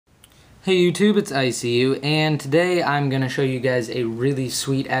Hey YouTube, it's ICU, and today I'm going to show you guys a really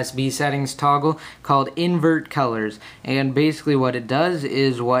sweet SB settings toggle called InvertColors. And basically what it does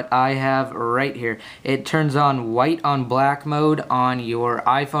is what I have right here. It turns on white on black mode on your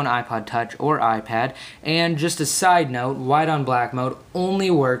iPhone, iPod Touch, or iPad. And just a side note, white on black mode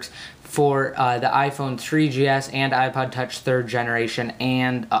only works for the iPhone 3GS and iPod Touch 3rd generation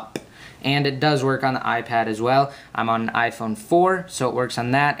and up. And it does work on the iPad as well. I'm on an iPhone 4, so it works on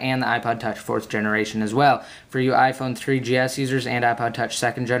that, and the iPod Touch 4th generation as well. For you iPhone 3GS users and iPod Touch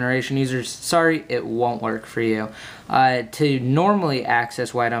 2nd generation users, sorry, it won't work for you. To normally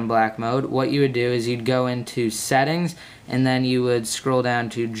access white on black mode, what you would do is you'd go into Settings, and then you would scroll down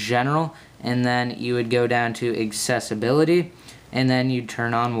to General, and then you would go down to Accessibility, and then you'd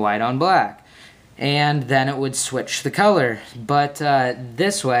turn on white on black. And then it would switch the color. But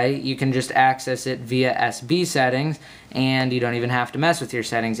this way, you can just access it via SB settings, and you don't even have to mess with your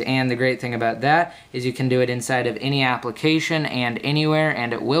settings. And the great thing about that is you can do it inside of any application and anywhere,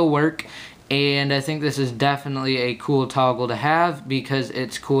 and it will work. And I think this is definitely a cool toggle to have because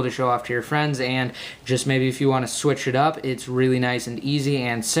it's cool to show off to your friends, and just maybe if you want to switch it up, it's really nice and easy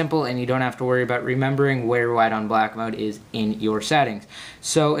and simple, and you don't have to worry about remembering where white on black mode is in your settings.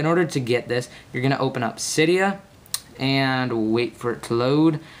 So in order to get this, you're going to open up Cydia and wait for it to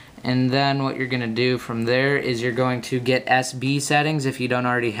load. And then what you're going to do from there is you're going to get SB settings if you don't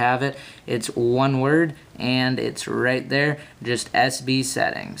already have it. It's one word and it's right there, just SB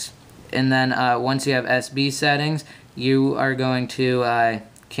settings. And then once you have SB settings, you are going to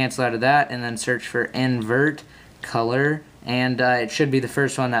cancel out of that and then search for Invert Color. And it should be the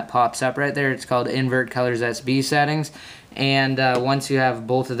first one that pops up right there. It's called InvertColors SB settings. And once you have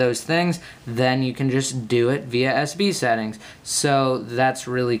both of those things, then you can just do it via SB settings. So that's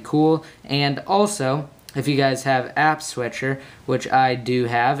really cool. And also, if you guys have App Switcher, which I do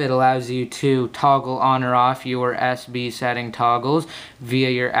have, it allows you to toggle on or off your SB setting toggles via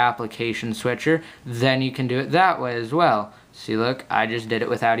your application switcher. Then you can do it that way as well. See, look, I just did it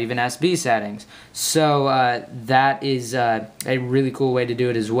without even SB settings. So that is a really cool way to do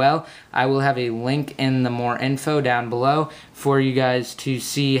it as well. I will have a link in the more info down below for you guys to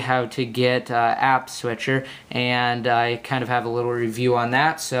see how to get App Switcher, and I kind of have a little review on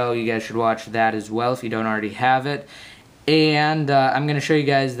that, so you guys should watch that as well if you don't already have it. And I'm going to show you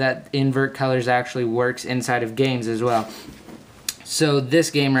guys that InvertColors actually works inside of games as well. So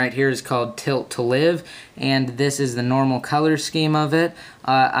this game right here is called Tilt to Live, and this is the normal color scheme of it.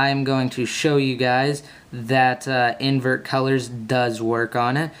 I'm going to show you guys that InvertColors does work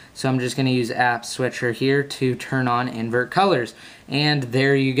on it. So I'm just going to use App Switcher here to turn on InvertColors. And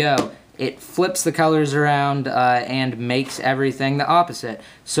there you go. It flips the colors around and makes everything the opposite.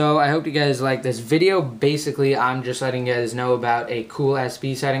 So I hope you guys like this video. Basically, I'm just letting you guys know about a cool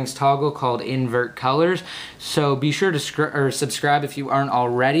SB settings toggle called InvertColors. So be sure to subscribe if you aren't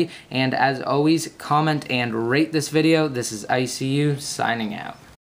already. And as always, comment and rate this video. This is ICU signing out.